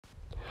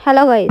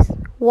Hello guys,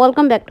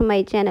 welcome back to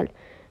my channel.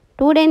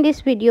 Today in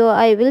this video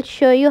I will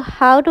show you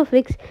how to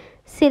fix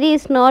Siri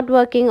is not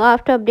working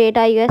after update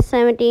iOS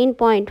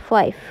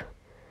 17.5.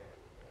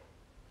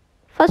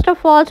 First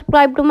of all,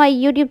 subscribe to my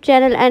YouTube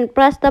channel and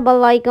press the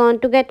bell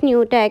icon to get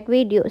new tech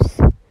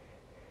videos.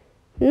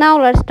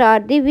 Now let's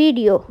start the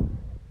video.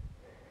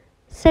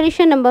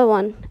 Solution number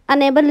 1.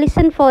 Enable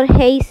listen for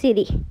Hey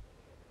Siri.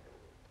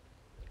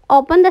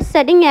 Open the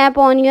setting app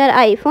on your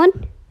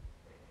iPhone.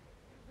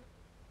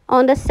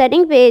 On the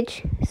setting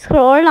page,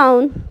 scroll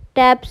down,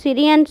 tap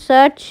Siri and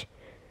search.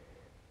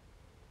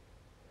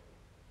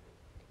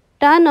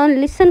 Turn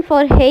on listen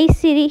for Hey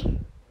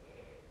Siri.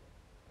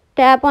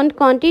 Tap on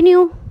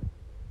continue.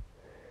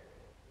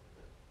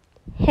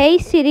 Hey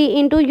Siri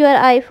into your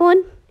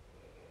iPhone.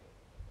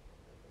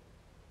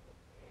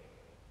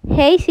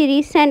 Hey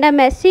Siri, send a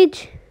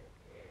message.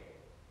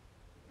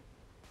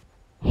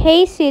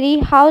 Hey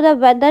Siri, how the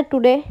weather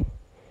today?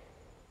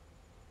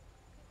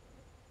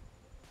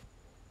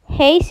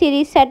 Hey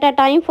Siri, set a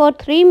time for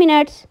 3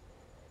 minutes.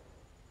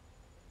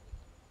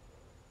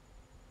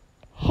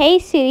 Hey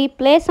Siri,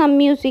 play some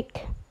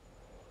music.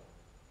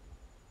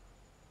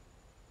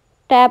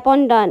 Tap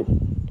on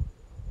done.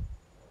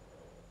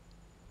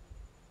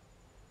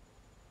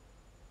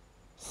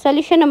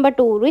 Solution number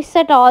 2.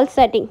 Reset all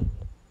settings.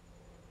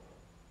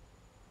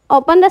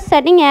 Open the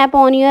setting app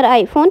on your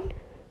iPhone.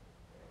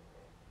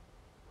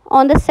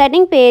 On the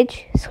setting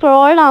page,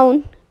 scroll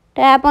down,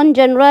 tap on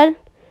general.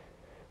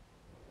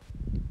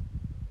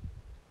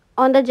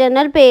 On the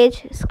general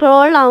page,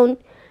 scroll down,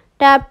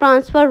 tap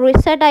transfer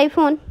reset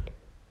iPhone.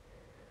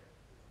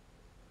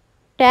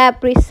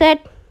 Tap reset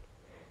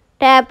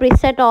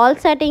all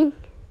settings.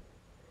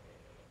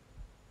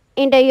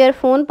 Enter your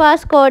phone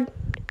passcode.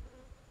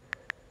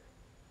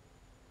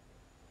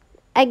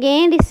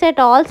 Again reset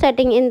all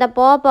settings in the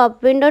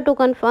pop-up window to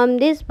confirm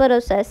this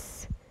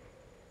process.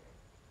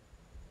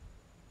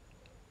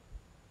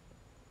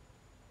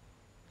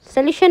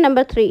 Solution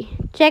number 3.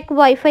 Check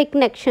Wi-Fi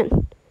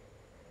connection.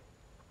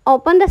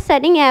 Open the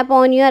setting app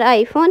on your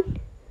iPhone.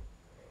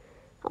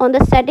 On the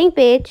setting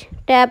page,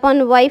 tap on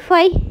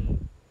Wi-Fi.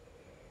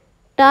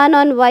 Turn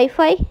on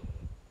Wi-Fi.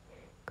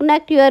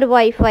 Connect your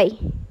Wi-Fi.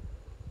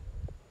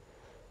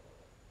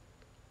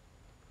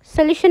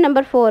 Solution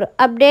number 4.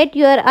 Update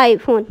your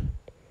iPhone.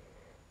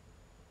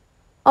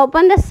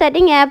 Open the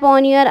setting app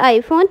on your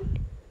iPhone.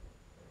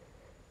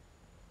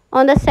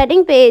 On the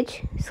setting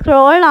page,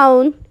 scroll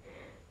down,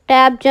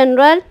 tap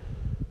general.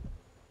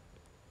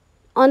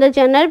 On the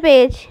general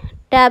page,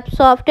 tap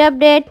software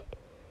update.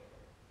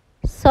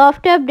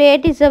 Software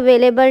update is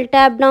available.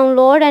 Tap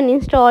download and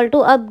install to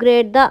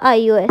upgrade the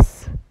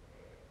iOS.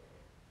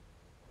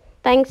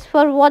 Thanks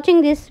for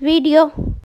watching this video.